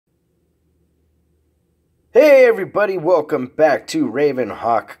Hey everybody, welcome back to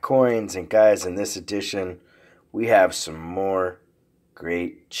Ravenhawk Coins. And guys, in this edition, we have some more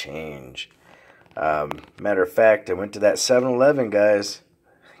great change. Matter of fact, I went to that 7-Eleven, guys.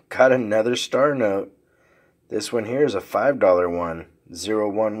 Got another star note. This one here is a $5 one.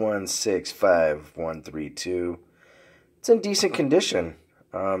 011653132. It's in decent condition.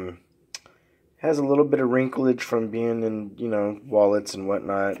 Has a little bit of wrinklage from being in, wallets and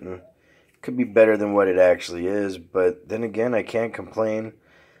whatnot, and could be better than what it actually is, but then again, I can't complain.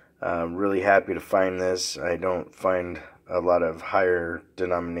 I'm really happy to find this. I don't find a lot of higher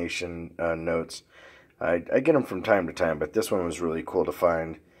denomination notes. I get them from time to time, but this one was really cool to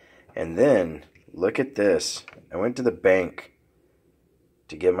find. And then, look at this. I went to the bank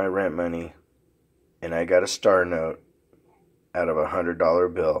to get my rent money, and I got a star note out of a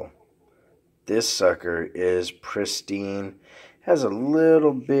 $100 bill. This sucker is pristine. Has a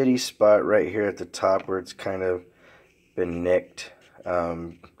little bitty spot right here at the top where it's kind of been nicked.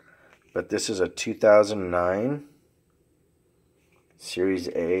 But this is a 2009 Series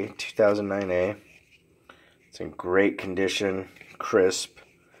A, 2009A. It's in great condition, crisp.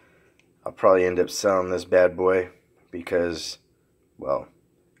 I'll probably end up selling this bad boy because, well,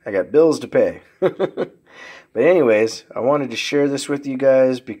 I got bills to pay. But anyways, I wanted to share this with you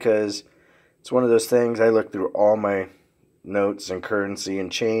guys because it's one of those things. I looked through all my notes and currency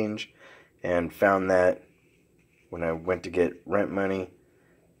and change and found that when I went to get rent money.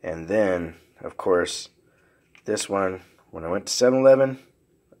 And then, of course, this one, when I went to 7-Eleven,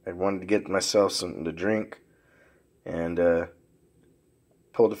 I wanted to get myself something to drink and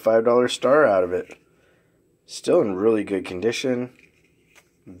pulled a $5 star out of it. Still in really good condition.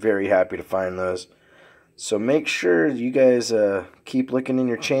 Very happy to find those. So make sure you guys keep looking in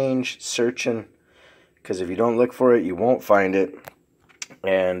your change, searching, because if you don't look for it, you won't find it.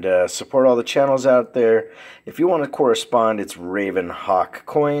 And support all the channels out there. If you want to correspond, it's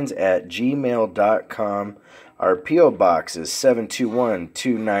ravenhawkcoins@gmail.com. Our P.O. Box is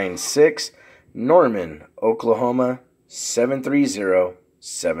 721296, Norman, Oklahoma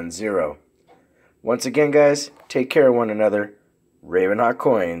 73070. Once again, guys, take care of one another. Ravenhawk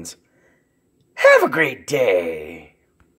Coins. Have a great day.